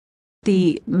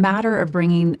The matter of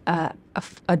bringing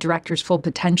a director's full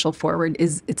potential forward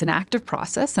it's an active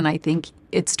process, and I think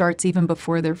it starts even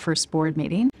before their first board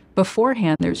meeting.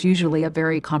 Beforehand, there's usually a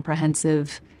very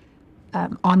comprehensive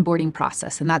onboarding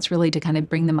process, and that's really to kind of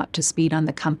bring them up to speed on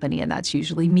the company, and that's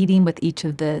usually meeting with each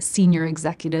of the senior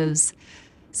executives,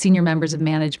 senior members of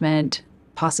management,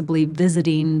 possibly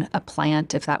visiting a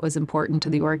plant if that was important to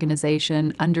the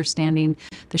organization, understanding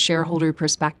the shareholder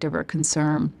perspective or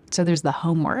concern. So there's the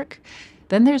homework.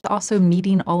 Then there's also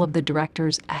meeting all of the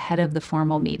directors ahead of the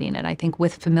formal meeting. And I think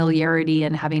with familiarity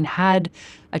and having had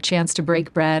a chance to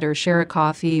break bread or share a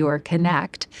coffee or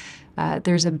connect,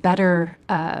 there's a better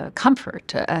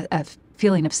comfort, a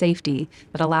feeling of safety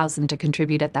that allows them to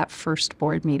contribute at that first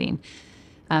board meeting.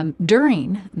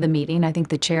 During the meeting, I think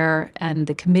the chair and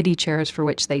the committee chairs for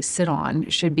which they sit on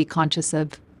should be conscious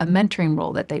of a mentoring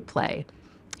role that they play.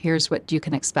 Here's what you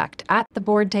can expect at the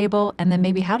board table, and then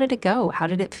maybe how did it go? How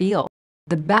did it feel?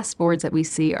 The best boards that we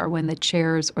see are when the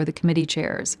chairs or the committee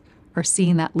chairs are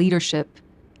seeing that leadership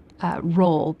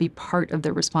role be part of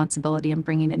their responsibility in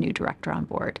bringing a new director on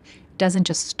board. It doesn't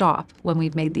just stop when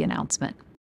we've made the announcement.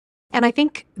 And I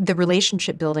think the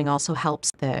relationship building also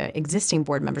helps the existing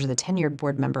board members or the tenured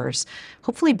board members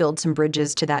hopefully build some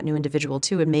bridges to that new individual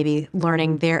too, and maybe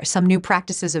learning some new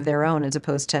practices of their own as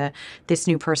opposed to this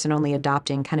new person only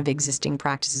adopting kind of existing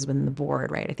practices within the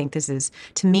board, right? I think this is,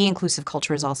 to me, inclusive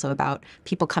culture is also about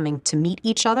people coming to meet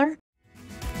each other